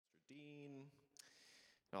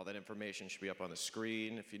All that information should be up on the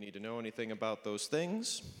screen if you need to know anything about those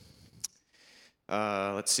things.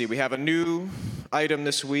 Let's see, we have a new item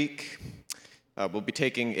this week. We'll be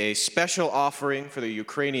taking a special offering for the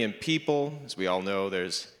Ukrainian people. As we all know,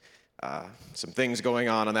 there's some things going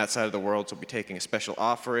on that side of the world, so we'll be taking a special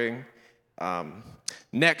offering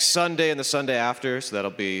next Sunday and the Sunday after, so that'll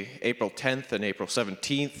be April 10th and April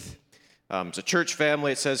 17th. As a church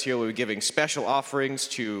family, it says here we'll be giving special offerings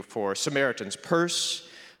for Samaritan's Purse,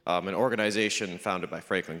 an organization founded by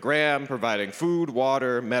Franklin Graham, providing food,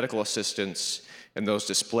 water, medical assistance, and those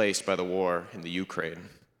displaced by the war in the Ukraine.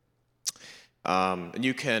 And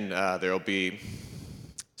you can, there'll be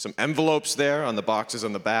some envelopes there on the boxes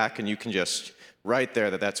on the back, and you can just write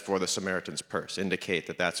there that that's for the Samaritan's Purse, indicate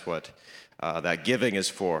that that's what that giving is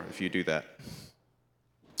for, if you do that.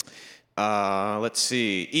 Let's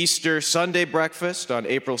see, Easter Sunday breakfast on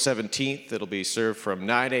April 17th. It'll be served from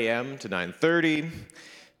 9 a.m. to 9:30.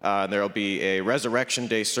 There will be a Resurrection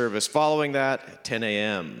Day service following that at 10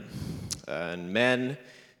 a.m. And men,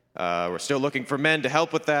 we're still looking for men to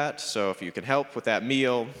help with that, so if you can help with that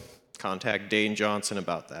meal, contact Dane Johnson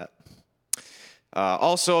about that.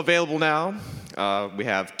 Also available now, we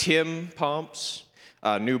have Tim Pomp's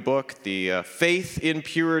new book, The Faith in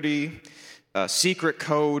Purity, Secret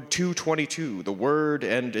Code 222, The Word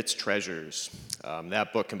and Its Treasures.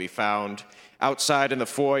 That book can be found outside in the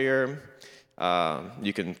foyer.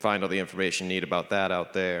 You can find all the information you need about that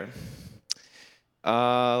out there.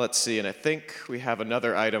 Let's see, and I think we have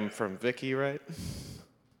another item from Vicki, right?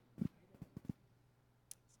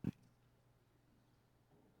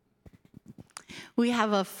 We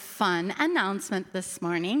have a fun announcement this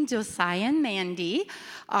morning. Josiah and Mandy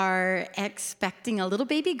are expecting a little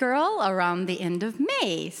baby girl around the end of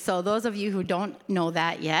May. So those of you who don't know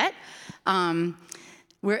that yet,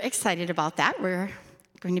 we're excited about that. We're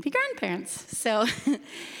going to be grandparents. So,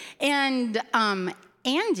 and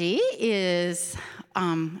Angie is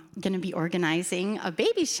going to be organizing a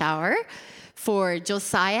baby shower for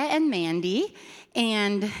Josiah and Mandy,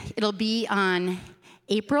 and it'll be on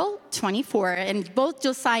April 24, and both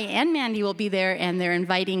Josiah and Mandy will be there, and they're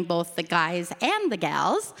inviting both the guys and the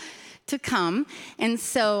gals to come. And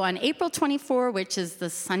so on April 24, which is the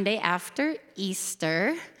Sunday after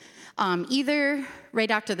Easter, either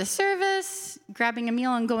right after the service, grabbing a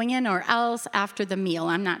meal and going in, or else after the meal.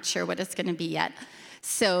 I'm not sure what it's going to be yet.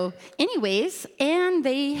 So anyways, and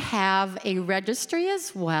they have a registry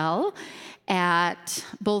as well at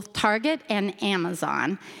both Target and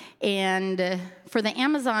Amazon. And for the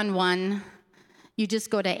Amazon one, you just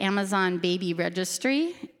go to Amazon Baby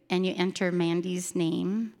Registry, and you enter Mandy's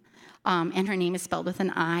name. And her name is spelled with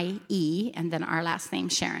an I-E, and then our last name,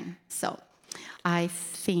 Sharon. So I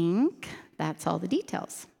think that's all the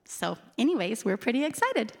details. So anyways, we're pretty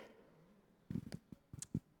excited.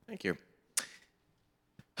 Thank you.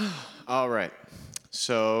 All right.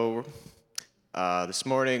 So this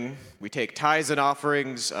morning, we take tithes and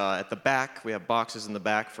offerings at the back. We have boxes in the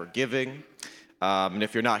back for giving. And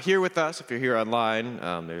if you're not here with us, if you're here online,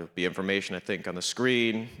 there'll be information, I think, on the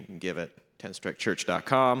screen. You can give it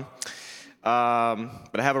 10strikechurch.com.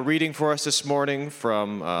 But I have a reading for us this morning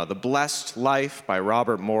from The Blessed Life by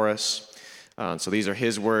Robert Morris. So these are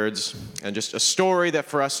his words, and just a story that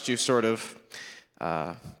for us to sort of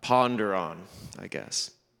ponder on, I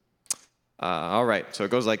guess. All right, so it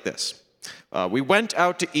goes like this. We went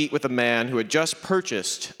out to eat with a man who had just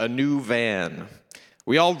purchased a new van.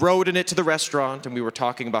 We all rode in it to the restaurant, and we were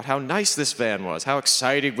talking about how nice this van was, how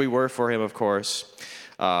excited we were for him, of course.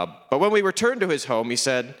 But when we returned to his home, he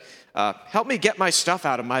said, help me get my stuff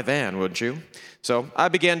out of my van, would you? So I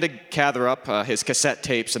began to gather up his cassette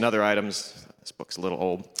tapes and other items. This book's a little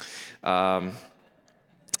old.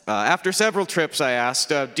 After several trips, I asked,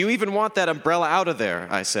 do you even want that umbrella out of there?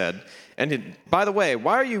 I said. And by the way,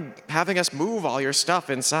 why are you having us move all your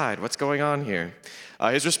stuff inside? What's going on here?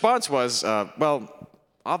 His response was, well,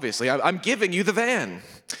 obviously, I'm giving you the van.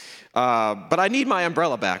 But I need my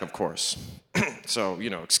umbrella back, of course. So,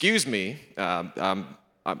 excuse me.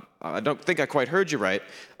 I don't think I quite heard you right.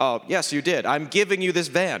 Yes, you did. I'm giving you this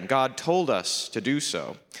van. God told us to do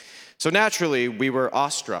so. So naturally, we were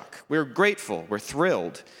awestruck. We were grateful. We're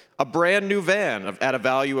thrilled. A brand new van at a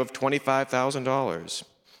value of $25,000.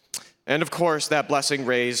 And of course, that blessing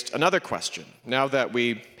raised another question. Now that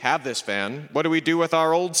we have this van, what do we do with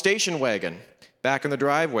our old station wagon back in the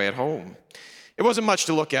driveway at home? It wasn't much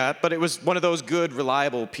to look at, but it was one of those good,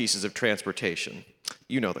 reliable pieces of transportation.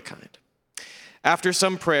 You know the kind. After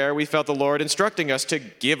some prayer, we felt the Lord instructing us to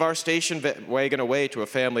give our station wagon away to a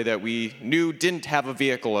family that we knew didn't have a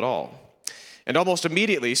vehicle at all. And almost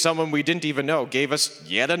immediately, someone we didn't even know gave us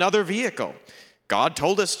yet another vehicle. God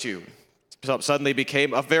told us to. Suddenly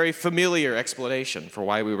became a very familiar explanation for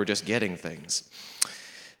why we were just getting things.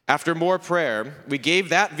 After more prayer, we gave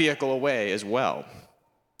that vehicle away as well.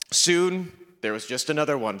 Soon, there was just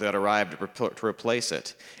another one that arrived to replace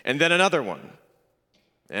it, and then another one,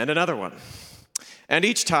 and another one. And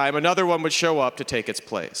each time, another one would show up to take its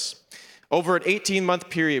place. Over an 18-month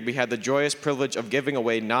period, we had the joyous privilege of giving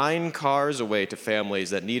away 9 cars away to families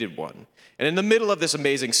that needed one. And in the middle of this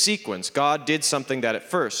amazing sequence, God did something that at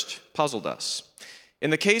first puzzled us. In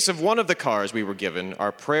the case of one of the cars we were given,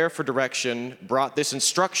 our prayer for direction brought this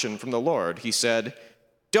instruction from the Lord. He said,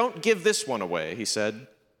 "Don't give this one away," he said,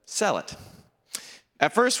 "sell it."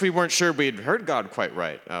 At first, we weren't sure we'd heard God quite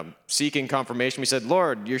right. Seeking confirmation, we said,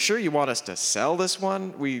 "Lord, you're sure you want us to sell this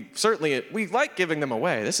one? We like giving them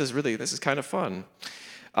away. This is kind of fun."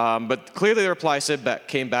 But clearly the reply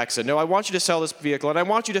came back, said, "No, I want you to sell this vehicle, and I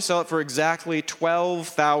want you to sell it for exactly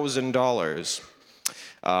 $12,000.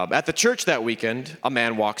 At the church that weekend, a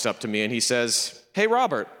man walks up to me and he says, "Hey,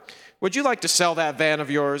 Robert, would you like to sell that van of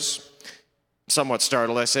yours?" Somewhat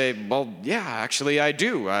startled, I say, "Well, yeah, actually I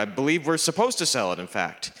do. I believe we're supposed to sell it, in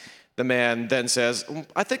fact." The man then says,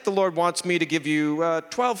 "I think the Lord wants me to give you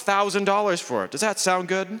 $12,000 for it. Does that sound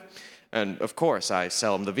good?" And of course, I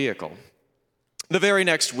sell him the vehicle. The very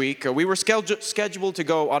next week, we were scheduled to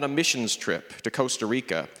go on a missions trip to Costa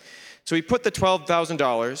Rica. So we put the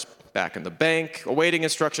 $12,000 back in the bank, awaiting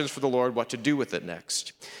instructions from the Lord what to do with it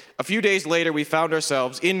next. A few days later, we found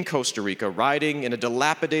ourselves in Costa Rica, riding in a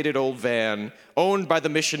dilapidated old van owned by the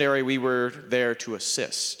missionary we were there to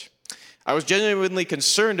assist. I was genuinely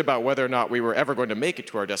concerned about whether or not we were ever going to make it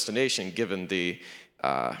to our destination, given the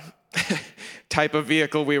type of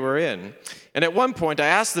vehicle we were in. And at one point, I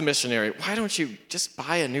asked the missionary, "Why don't you just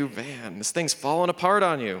buy a new van? This thing's falling apart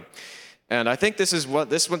on you. And I think this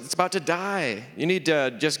one's about to die. You need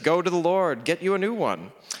to just go to the Lord, get you a new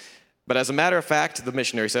one." But as a matter of fact, the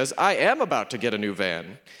missionary says, I am about to get a new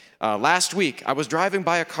van. Last week, I was driving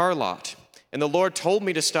by a car lot, and the Lord told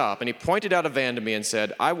me to stop, and he pointed out a van to me and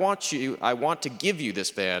said, I want to give you this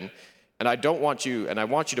van, and I want you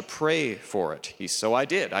to pray for it. So I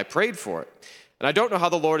did. I prayed for it. And I don't know how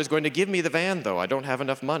the Lord is going to give me the van, though. I don't have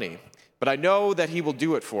enough money. But I know that he will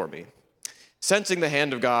do it for me. Sensing the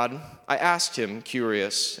hand of God, I asked him,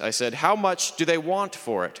 curious, I said, "How much do they want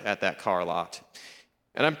for it at that car lot?"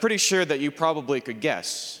 And I'm pretty sure that you probably could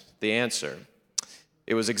guess the answer.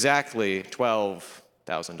 It was exactly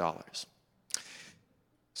 $12,000.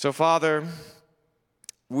 So, Father,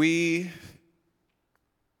 we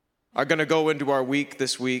are going to go into our week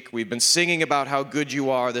this week. We've been singing about how good you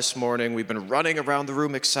are this morning. We've been running around the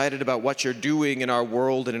room excited about what you're doing in our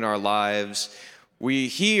world and in our lives. We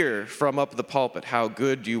hear from up the pulpit how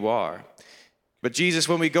good you are. But Jesus,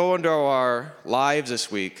 when we go into our lives this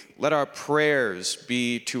week, let our prayers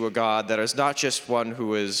be to a God that is not just one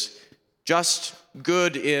who is just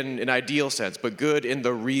good in an ideal sense, but good in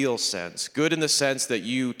the real sense. Good in the sense that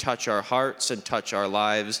you touch our hearts and touch our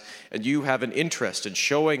lives, and you have an interest in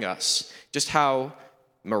showing us just how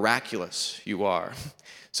miraculous you are.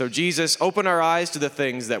 So Jesus, open our eyes to the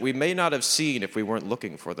things that we may not have seen if we weren't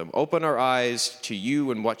looking for them. Open our eyes to you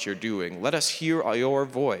and what you're doing. Let us hear your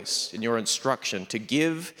voice and your instruction to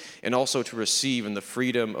give and also to receive in the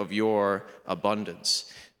freedom of your abundance.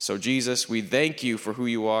 So Jesus, we thank you for who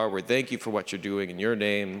you are. We thank you for what you're doing. In your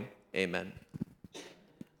name, amen.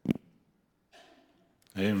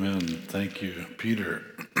 Amen. Thank you, Peter.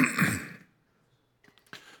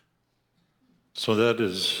 So that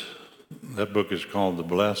book is called The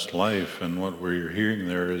Blessed Life, and what we're hearing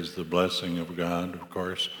there is the blessing of God, of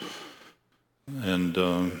course. And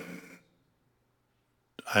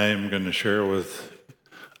I am going to share with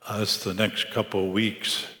us the next couple of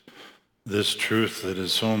weeks this truth that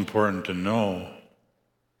is so important to know.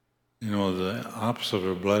 You know, the opposite of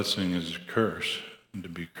a blessing is a curse, and to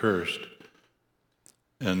be cursed.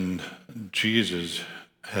 And Jesus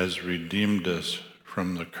has redeemed us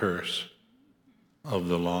from the curse of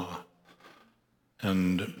the law.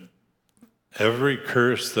 And every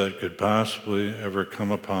curse that could possibly ever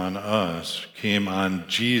come upon us came on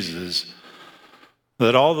Jesus,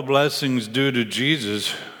 that all the blessings due to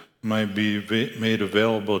Jesus might be made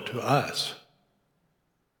available to us.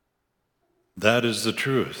 That is the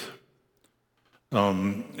truth.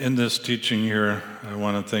 In this teaching here, I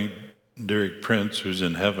want to thank Derek Prince, who's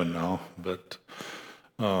in heaven now,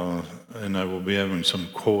 and I will be having some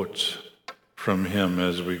quotes from him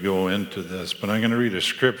as we go into this. But I'm going to read a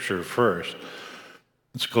scripture first.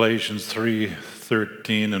 It's Galatians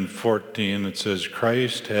 3:13 and 14. It says,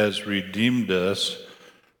 Christ has redeemed us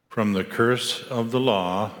from the curse of the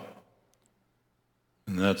law,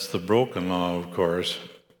 And that's the broken law, of course,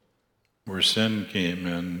 where sin came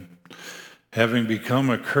in. Having become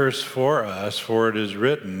a curse for us, for it is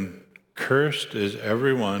written, cursed is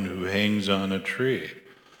everyone who hangs on a tree,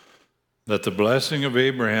 that the blessing of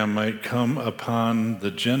Abraham might come upon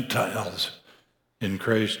the Gentiles in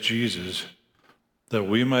Christ Jesus, that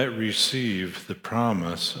we might receive the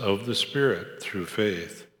promise of the Spirit through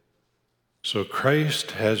faith. So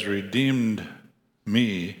Christ has redeemed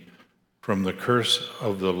me from the curse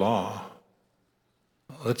of the law.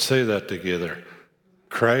 Let's say that together.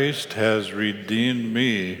 Christ has redeemed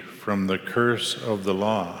me from the curse of the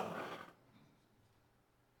law.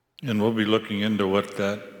 And we'll be looking into what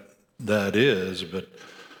that is, but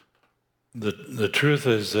the truth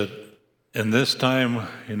is that in this time,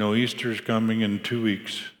 Easter's coming in 2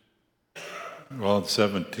 weeks. Well, it's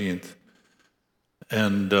 17th.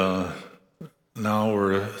 And now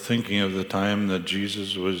we're thinking of the time that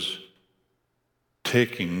Jesus was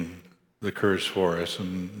taking the curse for us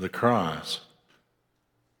and the cross.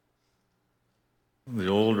 The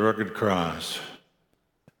old rugged cross,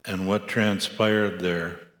 and what transpired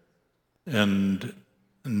there, and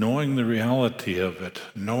knowing the reality of it,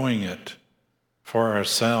 knowing it for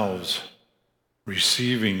ourselves,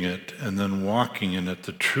 receiving it, and then walking in it,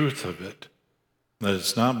 the truth of it, that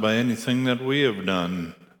it's not by anything that we have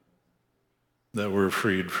done that we're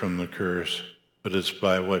freed from the curse, but it's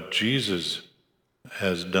by what Jesus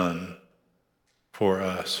has done for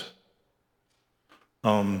us.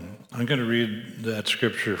 I'm going to read that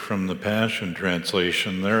scripture from the Passion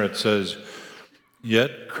Translation. There it says,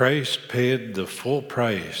 "Yet Christ paid the full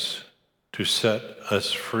price to set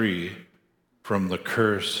us free from the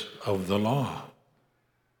curse of the law."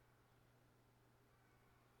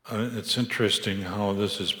 It's interesting how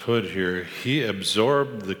this is put here. He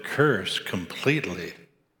absorbed the curse completely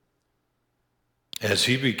as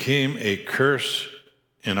he became a curse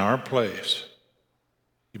in our place.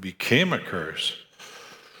 He became a curse.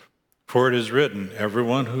 For it is written,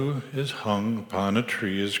 everyone who is hung upon a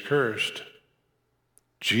tree is cursed.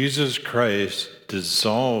 Jesus Christ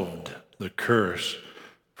dissolved the curse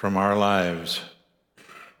from our lives.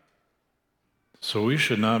 So we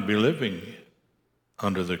should not be living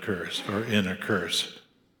under the curse or in a curse.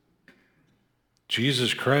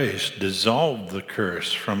 Jesus Christ dissolved the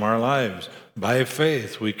curse from our lives. By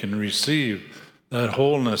faith, we can receive that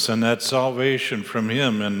wholeness and that salvation from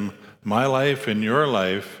him in my life, in your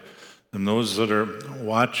life, and those that are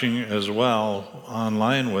watching as well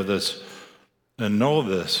online with us, and know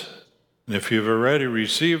this. And if you've already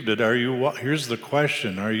received it, here's the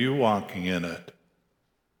question, are you walking in it?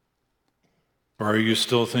 Or are you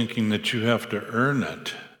still thinking that you have to earn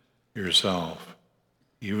it yourself,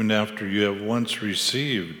 even after you have once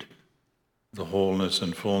received the wholeness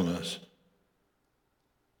and fullness?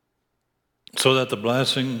 So that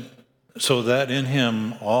in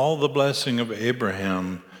him all the blessing of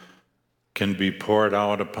Abraham can be poured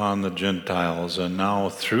out upon the Gentiles. And now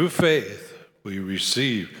through faith we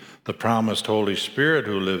receive the promised Holy Spirit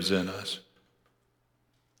who lives in us.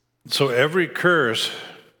 So every curse,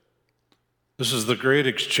 this is the great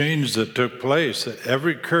exchange that took place, that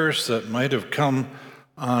every curse that might have come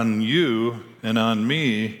on you and on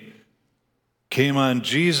me came on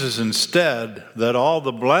Jesus instead, that all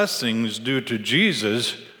the blessings due to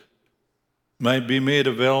Jesus might be made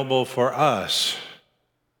available for us.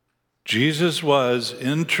 Jesus was,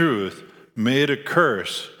 in truth, made a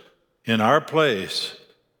curse in our place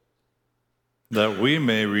that we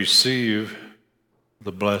may receive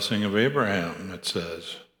the blessing of Abraham, it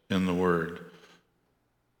says in the Word.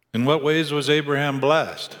 In what ways was Abraham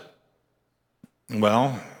blessed?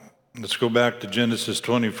 Well, let's go back to Genesis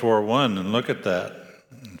 24:1 and look at that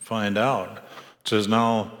and find out. It says,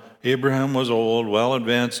 now Abraham was old, well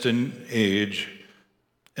advanced in age,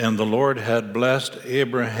 and the Lord had blessed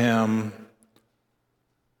Abraham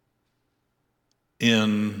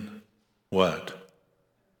in what?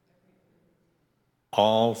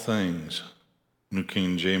 All things. New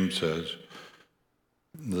King James says.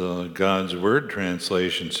 The God's Word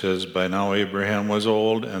translation says, by now Abraham was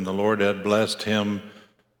old, and the Lord had blessed him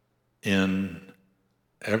in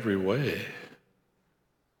every way.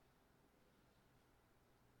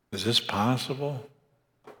 Is this possible?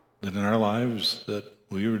 That in our lives that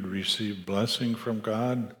we would receive blessing from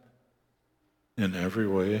God in every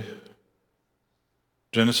way?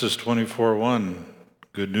 Genesis 24:1,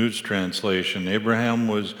 Good News Translation. Abraham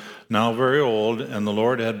was now very old, and the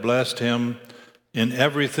Lord had blessed him in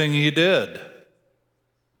everything he did.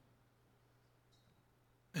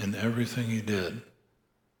 In everything he did.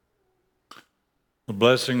 The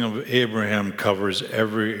blessing of Abraham covers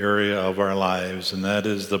every area of our lives, and that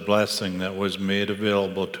is the blessing that was made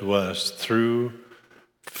available to us through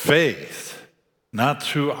faith, not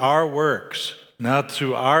through our works, not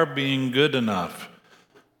through our being good enough.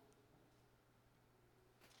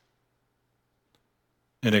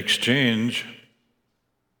 In the exchange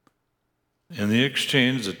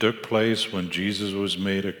that took place when Jesus was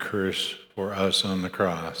made a curse for us on the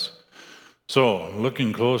cross. So,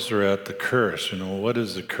 looking closer at the curse, what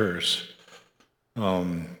is the curse?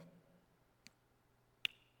 A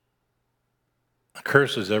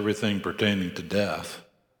curse is everything pertaining to death.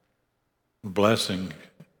 A blessing,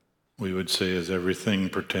 we would say, is everything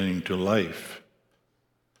pertaining to life.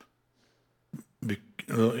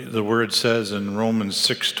 The word says in Romans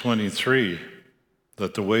 6:23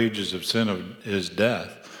 that the wages of sin is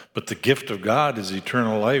death, but the gift of God is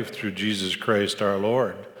eternal life through Jesus Christ our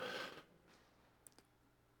Lord.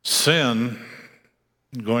 Sin,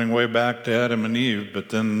 going way back to Adam and Eve, but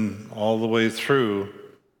then all the way through,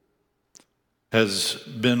 has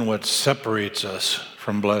been what separates us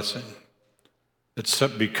from blessing. It's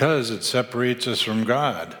because it separates us from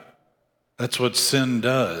God. That's what sin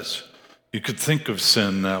does. You could think of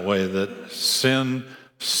sin that way, that sin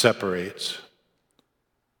separates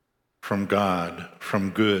from God, from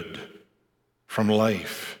good, from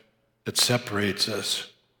life. It separates us.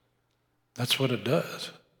 That's what it does.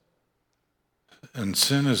 And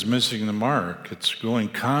sin is missing the mark. It's going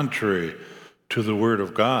contrary to the Word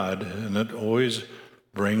of God, and it always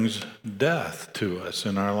brings death to us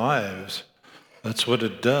in our lives. That's what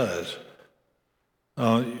it does.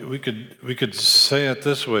 We could say it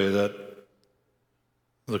this way, that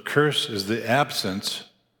the curse is the absence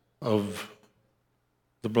of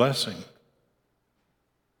the blessing.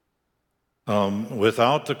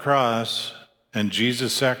 Without the cross and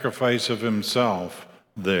Jesus' sacrifice of himself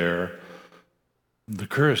there, the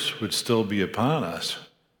curse would still be upon us.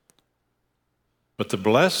 But the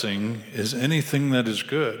blessing is anything that is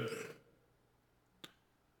good.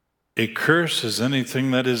 A curse is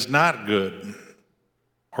anything that is not good.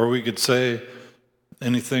 Or we could say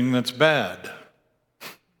anything that's bad.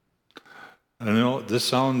 I know this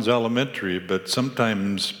sounds elementary, but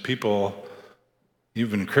sometimes people,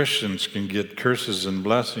 even Christians, can get curses and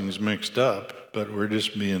blessings mixed up, but we're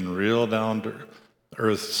just being real down to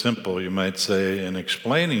earth simple, you might say, in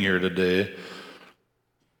explaining here today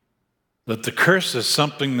that the curse is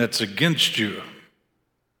something that's against you,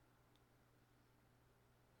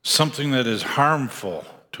 something that is harmful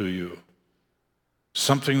to you,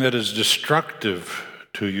 something that is destructive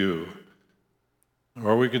to you.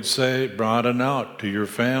 Or we could say, broaden out to your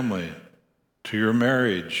family, to your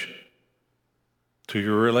marriage, to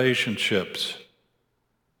your relationships,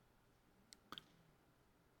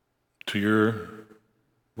 to your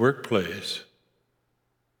workplace,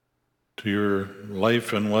 to your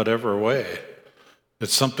life in whatever way.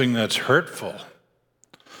 It's something that's hurtful.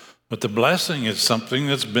 But the blessing is something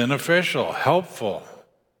that's beneficial, helpful,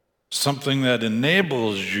 something that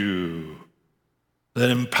enables you, that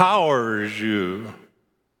empowers you.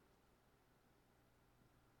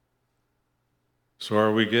 So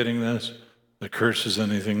are we getting this? The curse is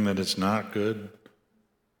anything that is not good,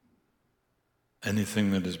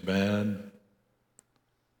 anything that is bad,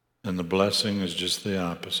 and the blessing is just the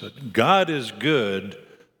opposite. God is good,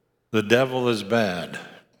 the devil is bad.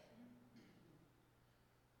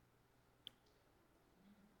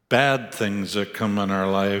 Bad things that come in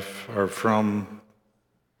our life are from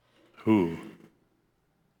who?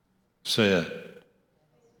 Say it.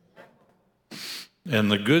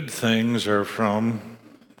 And the good things are from,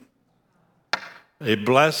 a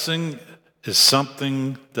blessing is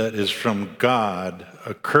something that is from God.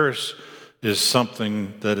 A curse is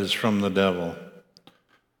something that is from the devil.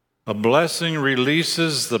 A blessing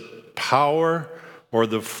releases the power or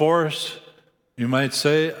the force, you might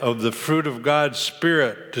say, of the fruit of God's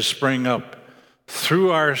Spirit to spring up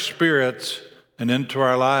through our spirits and into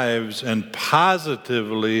our lives and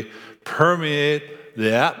positively permeate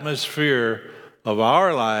the atmosphere of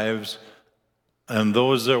our lives and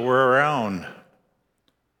those that we're around.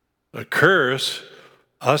 A curse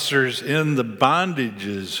ushers in the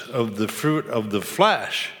bondages of the fruit of the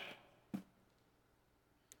flesh.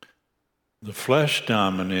 The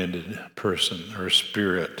flesh-dominated person or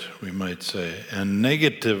spirit, we might say, and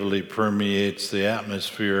negatively permeates the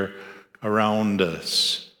atmosphere around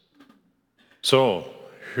us. So,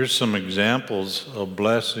 here's some examples of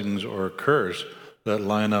blessings or curse that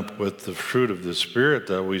line up with the fruit of the Spirit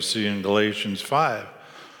that we see in Galatians 5.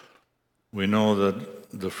 We know that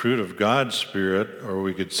the fruit of God's Spirit, or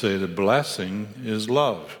we could say the blessing, is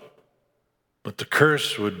love. But the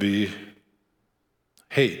curse would be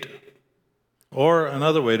hate. Or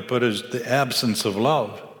another way to put it is the absence of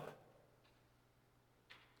love.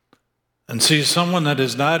 And see, someone that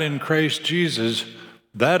is not in Christ Jesus,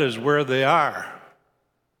 that is where they are.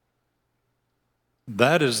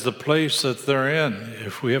 That is the place that they're in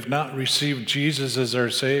if we have not received Jesus as our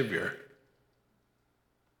Savior.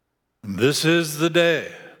 This is the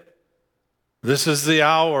day. This is the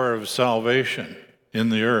hour of salvation in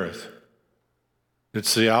the earth.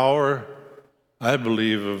 It's the hour, I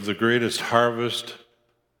believe, of the greatest harvest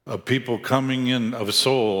of people coming in, of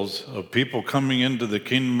souls, of people coming into the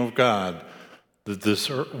kingdom of God that this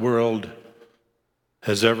world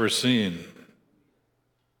has ever seen.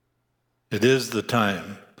 It is the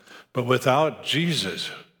time. But without Jesus,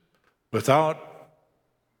 without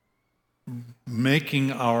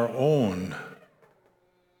making our own,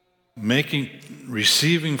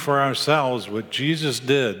 receiving for ourselves what Jesus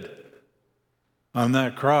did on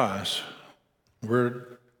that cross, we're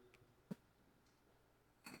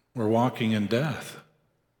walking in death.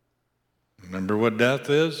 Remember what death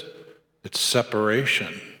is? It's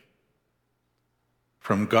separation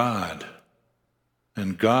from God.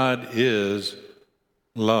 And God is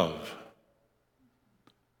love.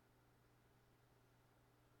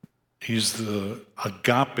 He's the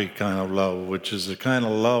agape kind of love, which is the kind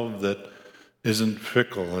of love that isn't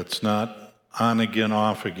fickle. It's not on again,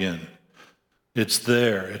 off again. It's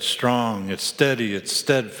there, it's strong, it's steady, it's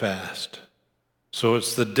steadfast. So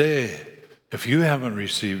it's the day, if you haven't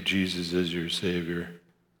received Jesus as your Savior,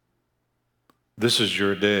 this is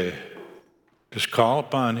your day. Just call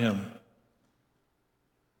upon Him.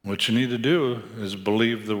 What you need to do is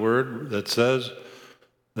believe the word that says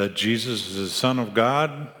that Jesus is the Son of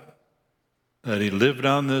God, that He lived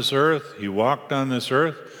on this earth, He walked on this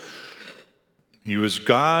earth. He was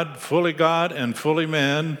God and fully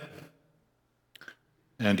man,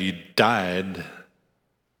 and He died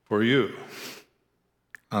for you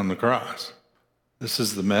on the cross. This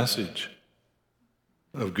is the message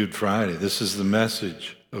of Good Friday. This is the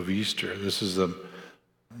message of Easter. This is the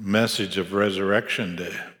message of Resurrection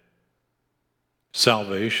Day.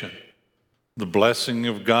 Salvation. The blessing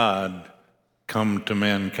of God come to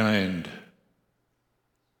mankind.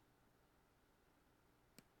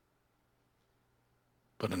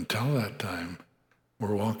 But until that time,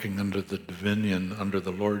 we're walking under the dominion, under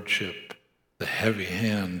the lordship, the heavy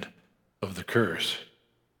hand of the curse,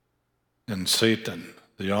 and Satan,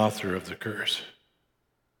 the author of the curse.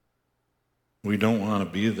 We don't want to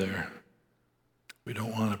be there. We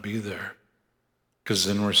don't want to be there, because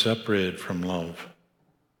then we're separated from love.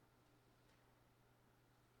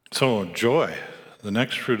 So joy, the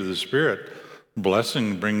next fruit of the Spirit,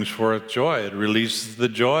 blessing brings forth joy. It releases the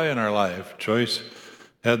joy in our life. Joyce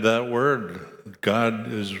had that word.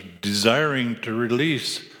 God is desiring to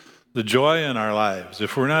release the joy in our lives.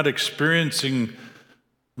 If we're not experiencing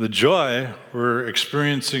the joy, we're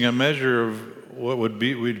experiencing a measure of what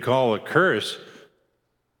we'd call a curse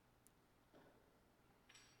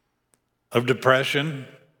of depression.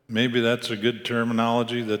 Maybe that's a good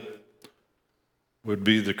terminology that would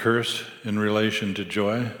be the curse in relation to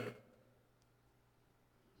joy.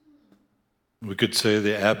 We could say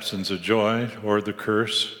the absence of joy or the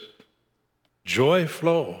curse. Joy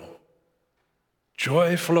flow.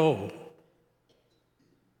 Joy flow.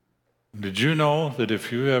 Did you know that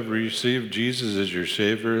if you have received Jesus as your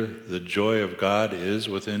Savior, the joy of God is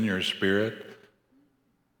within your spirit?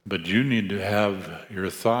 But you need to have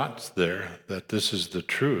your thoughts there that this is the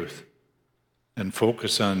truth and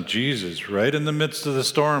focus on Jesus right in the midst of the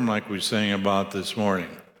storm, like we sang about this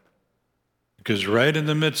morning. Because right in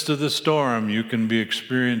the midst of the storm, you can be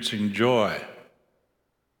experiencing joy.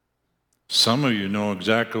 Some of you know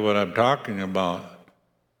exactly what I'm talking about.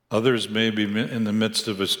 Others may be in the midst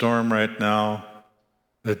of a storm right now,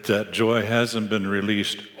 that joy hasn't been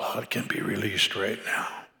released. Well, it can be released right now.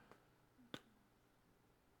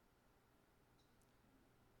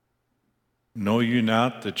 Know you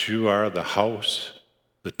not that you are the house,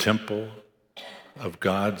 the temple of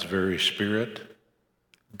God's very Spirit?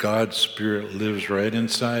 God's Spirit lives right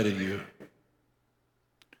inside of you.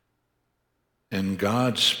 And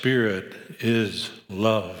God's Spirit is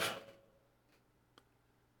love.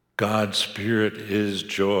 God's Spirit is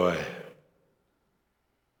joy.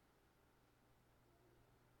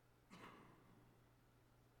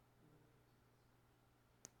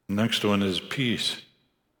 Next one is peace.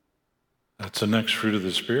 That's the next fruit of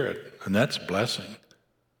the Spirit, and that's blessing.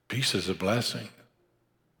 Peace is a blessing.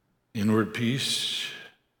 Inward peace,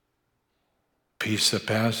 peace that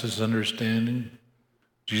passes understanding.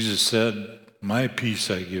 Jesus said, "My peace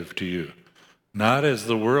I give to you. Not as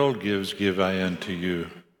the world gives, give I unto you."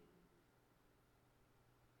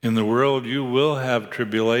 In the world you will have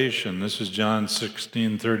tribulation. This is John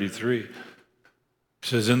 16:33. He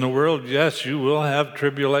says, in the world, yes, you will have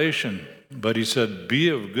tribulation. But he said, be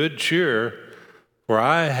of good cheer, for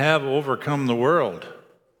I have overcome the world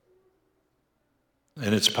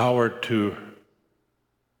and its power to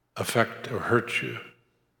affect or hurt you.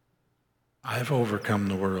 I've overcome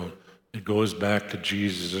the world. It goes back to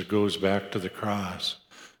Jesus. It goes back to the cross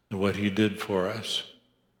and what he did for us.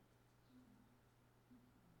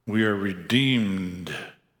 We are redeemed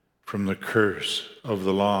from the curse of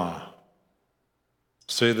the law.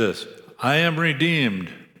 Say this, I am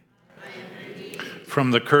redeemed,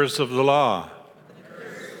 from the curse of the law.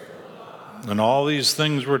 And all these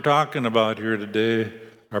things we're talking about here today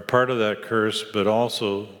are part of that curse, but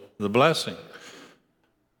also the blessing.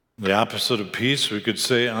 The opposite of peace, we could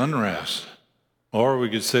say unrest, or we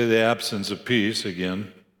could say the absence of peace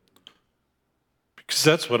again, because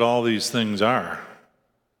that's what all these things are.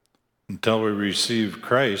 Until we receive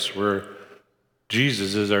Christ, where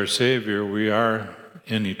Jesus is our Savior, we are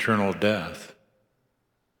in eternal death.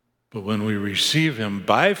 But when we receive him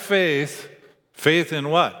by faith, faith in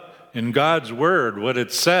what? In God's word, what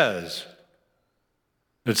it says.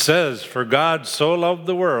 It says, for God so loved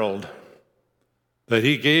the world that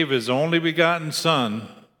he gave his only begotten Son,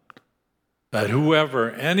 that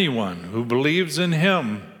anyone who believes in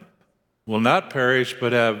him will not perish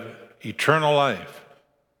but have eternal life,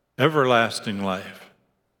 everlasting life.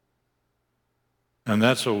 And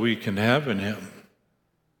that's what we can have in him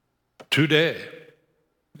today,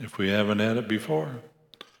 if we haven't had it before.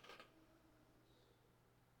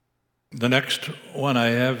 The next one I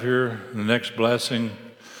have here, the next blessing,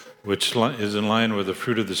 which is in line with the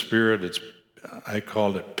fruit of the Spirit, I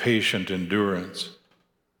called it patient endurance. You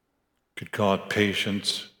could call it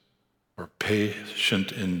patience or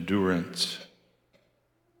patient endurance.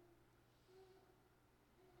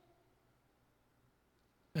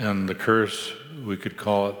 And the curse, we could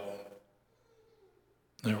call it,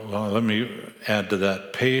 well, let me add to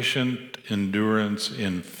that, patient endurance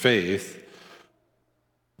in faith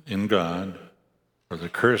in God, or the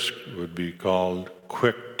curse would be called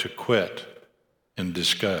quick to quit in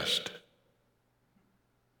disgust.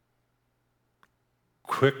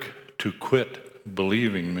 Quick to quit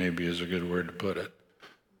believing, maybe is a good word to put it.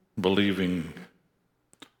 Believing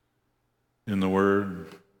in the Word,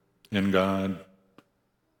 in God.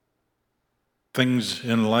 Things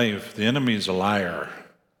in life, the enemy's a liar.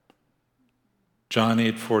 John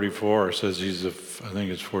 8:44 says I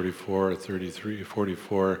think it's 44 or 33,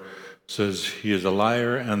 44 says he is a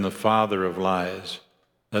liar and the father of lies.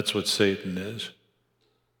 That's what Satan is.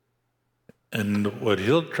 And what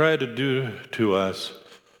he'll try to do to us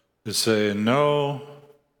is say, no,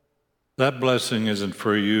 that blessing isn't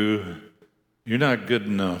for you. You're not good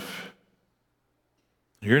enough.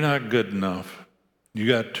 You're not good enough. You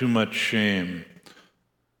got too much shame.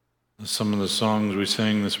 Some of the songs we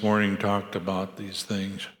sang this morning talked about these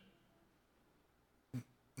things.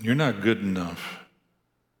 You're not good enough.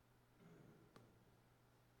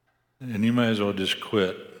 And you might as well just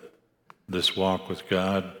quit this walk with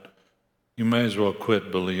God. You might as well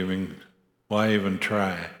quit believing. Why even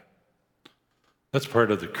try? That's part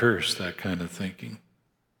of the curse, that kind of thinking.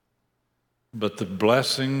 But the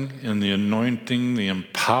blessing and the anointing, the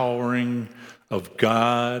empowering of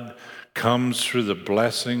God comes through the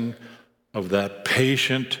blessing of that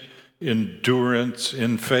patient endurance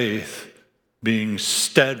in faith, being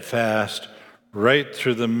steadfast right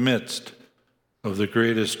through the midst of the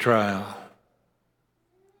greatest trial.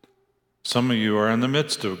 Some of you are in the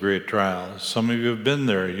midst of great trials. Some of you have been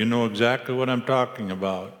there. You know exactly what I'm talking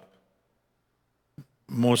about.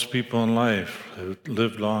 Most people in life who have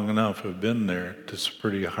lived long enough have been there to some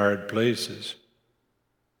pretty hard places.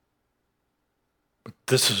 But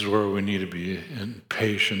this is where we need to be in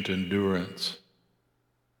patient endurance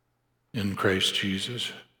in Christ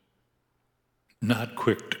Jesus, not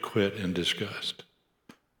quick to quit in disgust.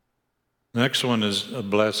 The next one is a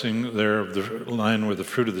blessing there of the line where the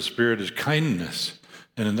fruit of the Spirit is kindness.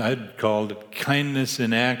 And I'd called it kindness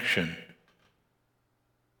in action.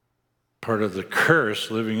 Part of the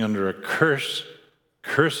curse, living under a cursed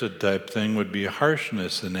type thing, would be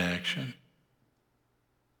harshness in action.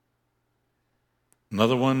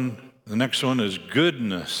 Another one, the next one is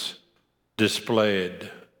goodness displayed.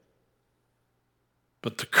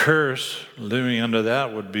 But the curse, living under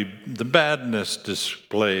that, would be the badness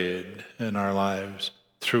displayed in our lives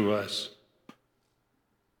through us.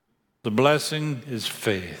 The blessing is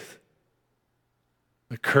faith.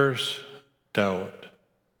 The curse, doubt.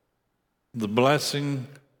 The blessing,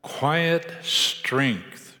 quiet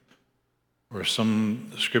strength, or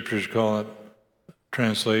some scriptures call it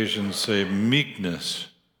translations say meekness.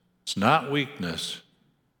 It's not weakness,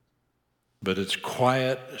 but it's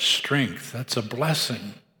quiet strength. That's a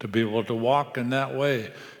blessing to be able to walk in that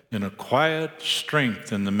way, in a quiet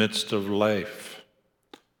strength in the midst of life.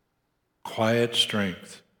 Quiet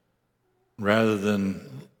strength rather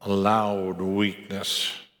than a loud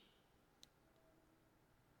weakness,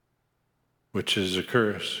 which is a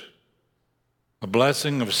curse. A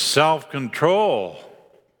blessing of self-control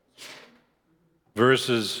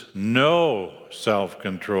versus no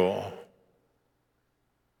self-control.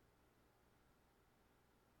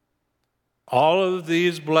 All of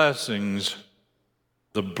these blessings,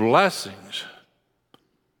 the blessings,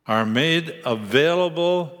 are made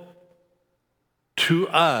available to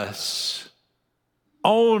us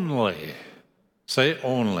only, say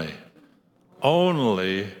only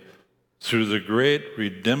through the great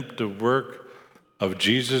redemptive work of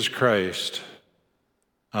Jesus Christ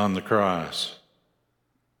on the cross.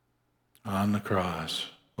 On the cross,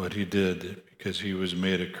 what he did, because he was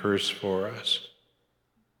made a curse for us.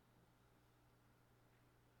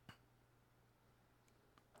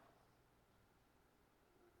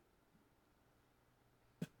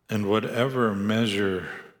 And whatever measure,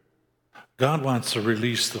 God wants to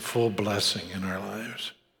release the full blessing in our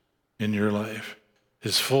lives, in your life.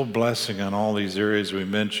 His full blessing on all these areas we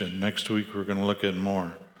mentioned. Next week we're going to look at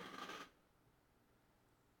more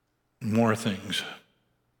things.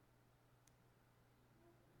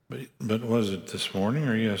 But was it this morning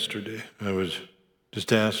or yesterday? I was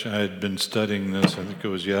just asking, I had been studying this, I think it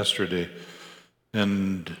was yesterday.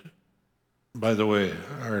 And by the way,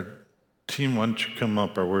 our team, why don't you come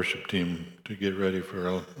up, our worship team, to get ready for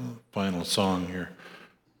a final song here.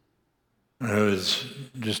 I was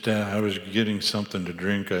getting something to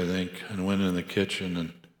drink, I think, and went in the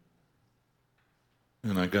kitchen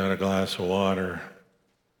and I got a glass of water.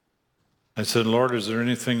 I said, Lord, is there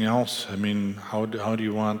anything else? I mean, how do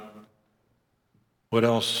you want, what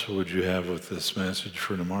else would you have with this message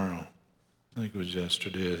for tomorrow? I think it was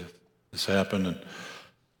yesterday this happened,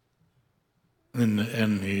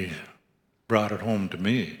 and he brought it home to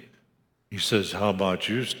me. He says, how about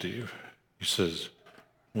you, Steve? He says,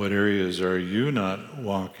 what areas are you not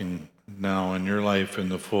walking now in your life in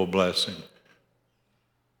the full blessing?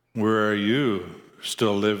 Where are you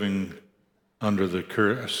still living under the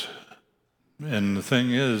curse? And the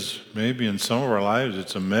thing is, maybe in some of our lives,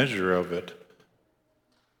 it's a measure of it.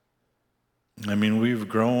 I mean, we've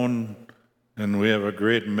grown and we have a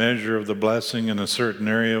great measure of the blessing in a certain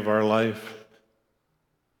area of our life.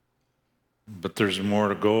 But there's more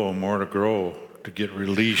to go, more to grow, to get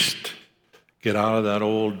released, get out of that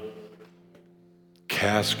old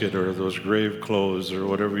casket or those grave clothes or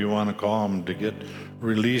whatever you want to call them, to get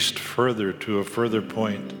released further to a further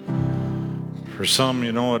point. For some,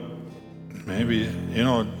 maybe,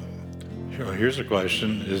 here's a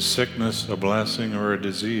question. Is sickness a blessing or a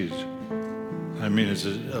disease? I mean, is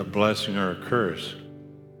it a blessing or a curse?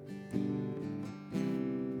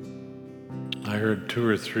 I heard 2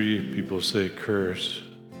 or 3 people say curse.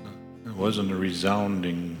 It wasn't a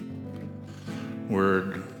resounding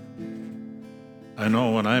word. I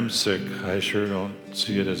know when I'm sick, I sure don't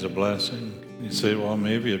see it as a blessing. You say, well,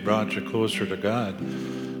 maybe it brought you closer to God.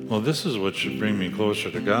 Well, this is what should bring me closer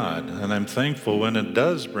to God. And I'm thankful when it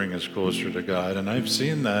does bring us closer to God. And I've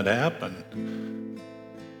seen that happen.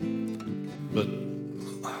 But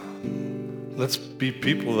let's be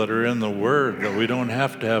people that are in the Word, that we don't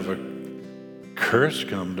have to have a curse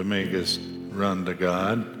come to make us run to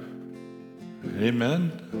God.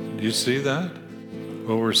 Amen? Do you see that?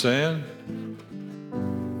 What we're saying?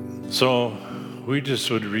 So we just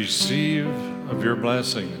would receive of your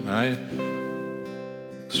blessing. And I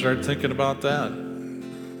started thinking about that.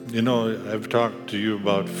 I've talked to you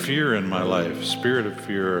about fear in my life, spirit of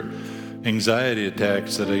fear, anxiety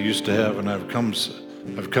attacks that I used to have, and I've come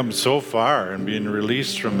so far in being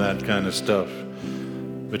released from that kind of stuff.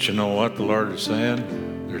 But you know what the Lord is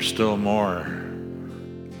saying? There's still more.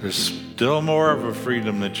 There's still more of a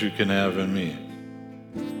freedom that you can have in me.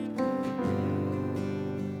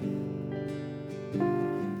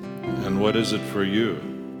 And what is it for you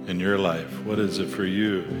in your life? What is it for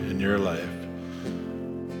you in your life?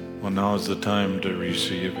 Well, now is the time to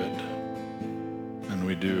receive it. And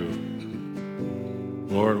we do.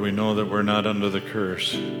 Lord, we know that we're not under the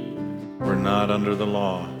curse. We're not under the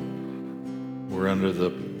law. We're under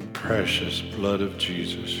the precious blood of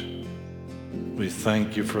Jesus. We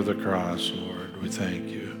thank you for the cross, Lord. We thank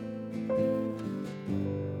you.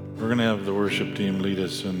 We're going to have the worship team lead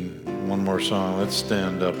us in one more song. Let's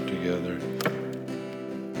stand up together.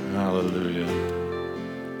 Hallelujah.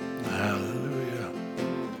 Hallelujah.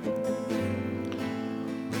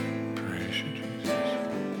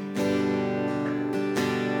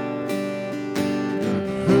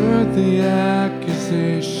 the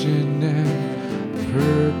accusation and I've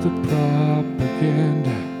heard the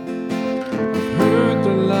propaganda. I've heard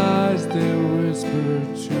the lies they whisper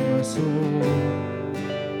to my soul.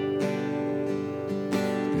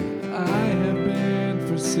 That I have been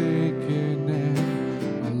forsaken and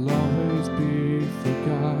I'll always be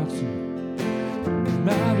forgotten. No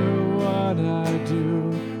matter what I do,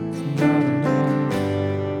 it's not enough.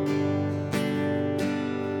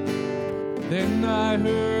 Then I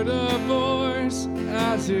heard a voice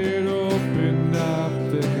as it opened up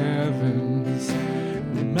the heavens,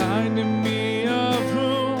 reminding me of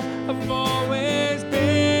who I've always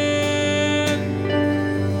been.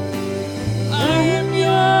 I am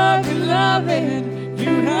your beloved,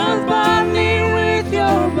 you have bought me with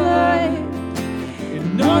your blood,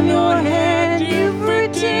 and on your hand you've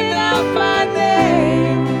written out my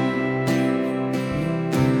name.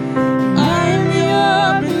 I am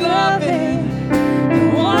your beloved, the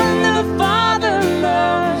one the Father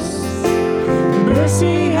loves.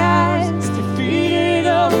 Mercy has defeated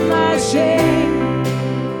all my shame.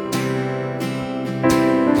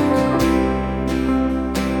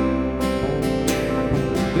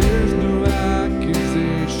 There's no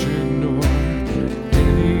accusation or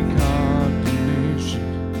any condemnation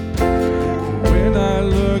when I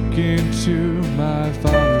look into my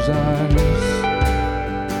Father's eyes.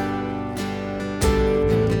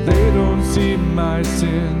 They don't see my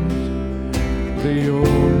sin, they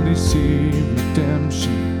only see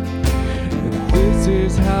redemption. And this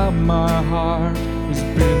is how my heart has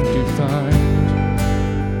been defined.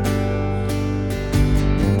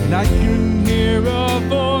 And I can hear a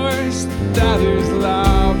voice that is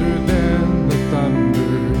louder than the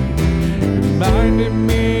thunder, reminding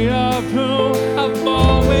me of who I've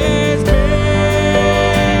always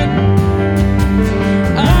been.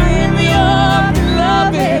 I am your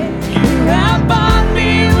beloved, you have bought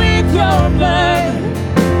me with your blood,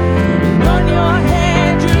 and on your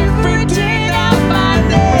hand you've written out my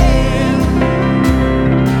name.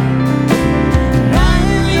 I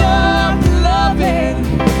am your beloved,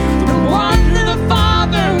 the one who the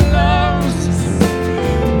Father loves.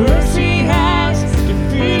 Mercy has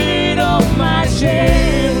defeated all my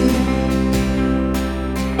shame.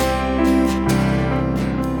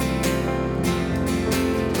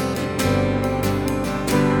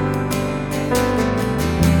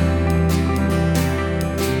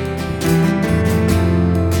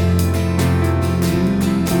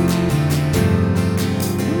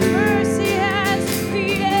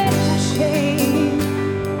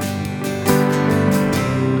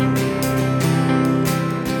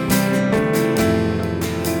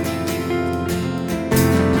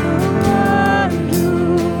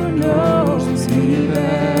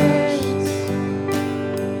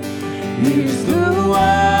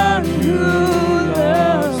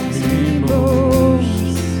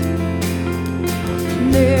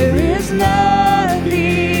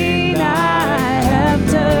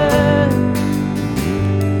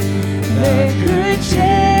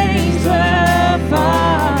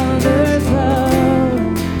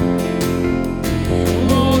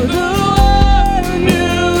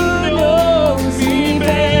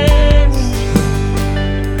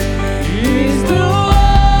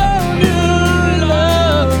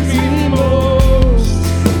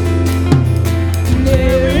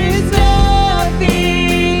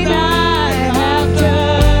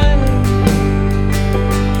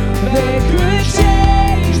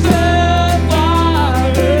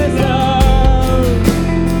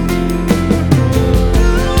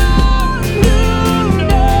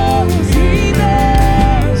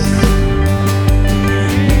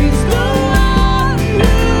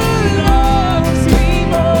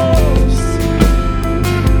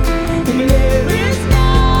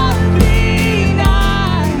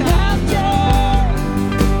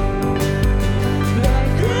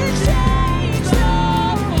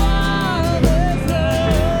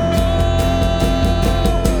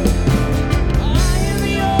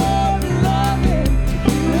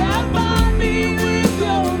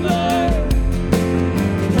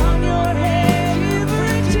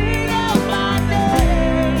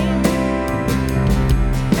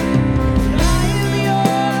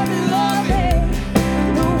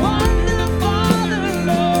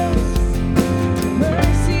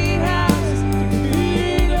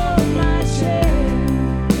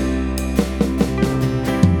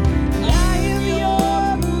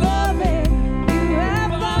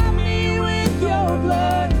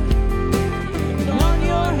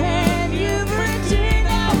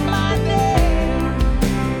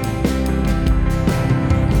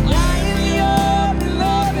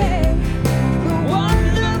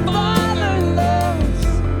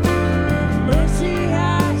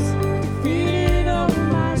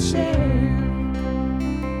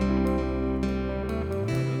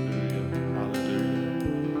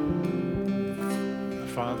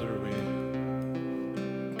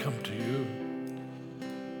 up to you.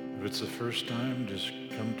 If it's the first time, just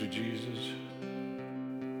come to Jesus.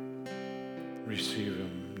 Receive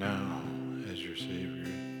him now as your Savior.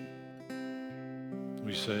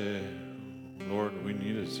 We say, Lord, we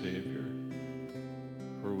need a Savior,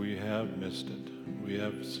 for we have missed it. We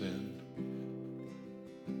have sinned.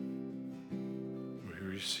 We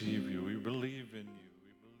receive you. We believe in you.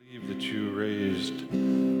 We believe that you raised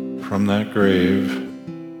from that grave.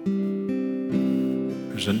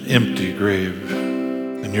 There's an empty grave,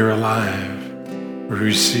 and you're alive. We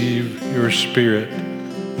receive your Spirit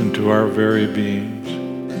into our very beings,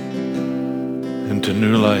 into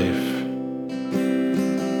new life.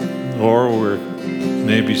 Or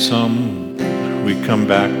maybe some, we come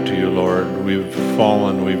back to you, Lord. We've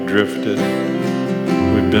fallen, we've drifted,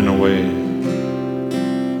 we've been away.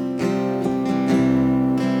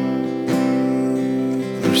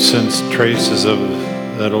 We've sensed traces of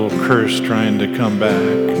that old curse trying to come back.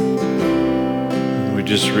 And we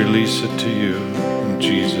just release it to you in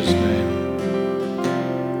Jesus' name.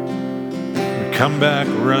 We come back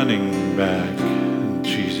running back in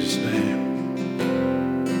Jesus' name.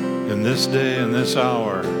 In this day, in this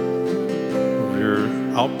hour, of your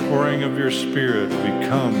outpouring of your Spirit, we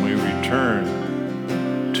come, we return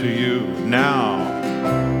to you. Now,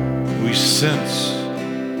 we sense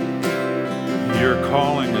you're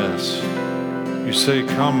calling us. You say,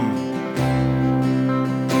 come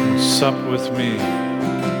and sup with me.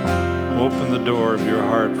 Open the door of your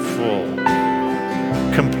heart full.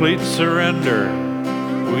 Complete surrender.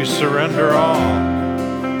 We surrender all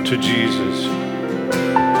to Jesus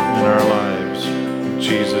in our lives. In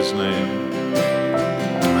Jesus' name.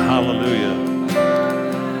 Hallelujah.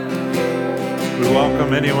 We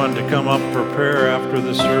welcome anyone to come up for prayer after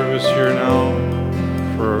the service here now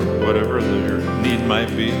for whatever their need might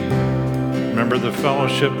be. Remember the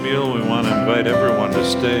fellowship meal. We want to invite everyone to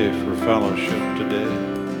stay for fellowship today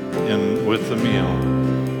and with the meal.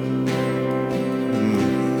 And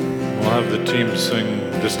we'll have the team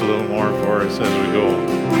sing just a little more for us as we go.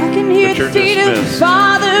 I can hear the feet of the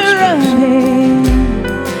Father running.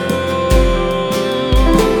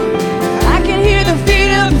 I can hear the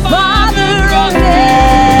feet of the Father running.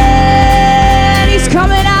 He's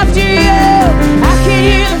coming after you. I can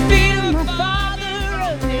hear the feet of my Father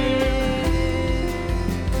running.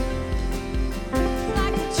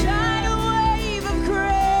 Like a tidal wave of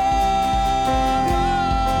grace.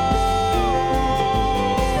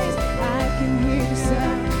 I can hear the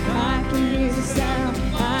sound. I can hear the sound.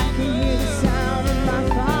 I can hear the sound of my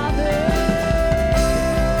Father.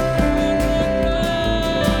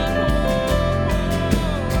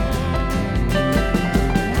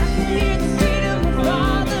 I can hear the feet of my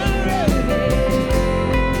Father running.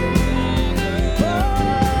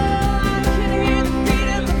 Oh, I can hear the feet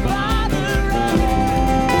of my Father running.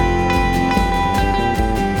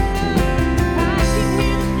 I can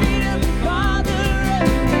hear the feet of my Father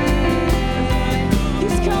running.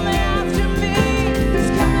 He's coming after me. He's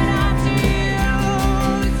coming after you.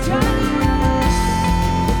 It's time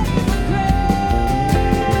to grace.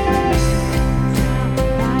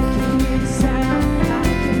 I can hear the sound. I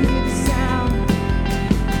can hear the sound.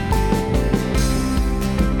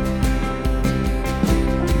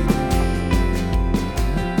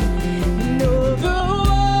 Know the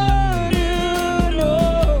one who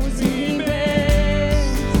knows me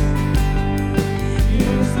best.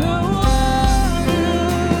 He's the one who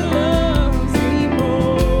loves me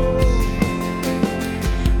most.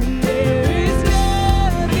 There is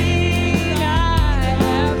nothing I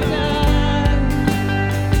have done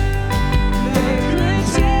that could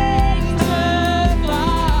change the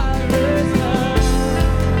Father's love.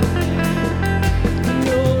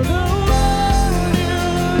 Know the one who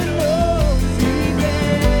knows me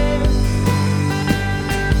best.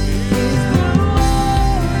 He's the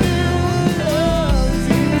one who loves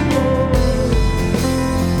me most.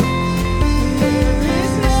 There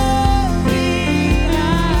is nothing I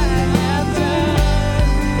have done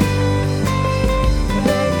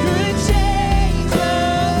that could change the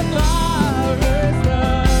Father's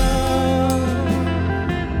love.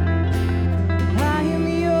 I am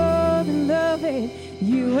your beloved.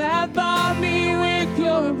 You have bought me with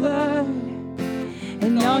your blood,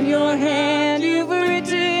 and on your hand you've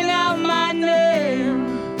written out my name.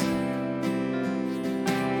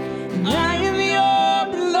 I am your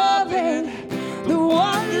beloved, the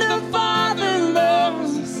one the Father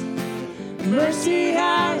loves. Mercy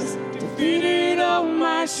has defeated all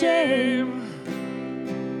my shame.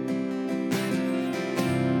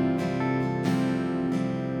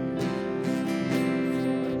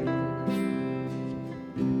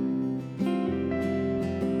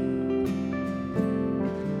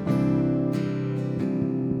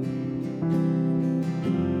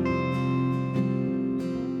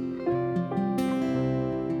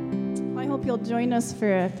 you'll join us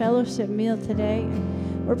for a fellowship meal today.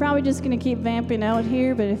 We're probably just going to keep vamping out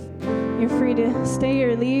here, but if you're free to stay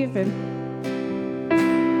or leave, and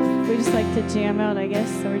we just like to jam out, I guess,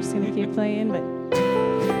 so we're just going to keep playing, but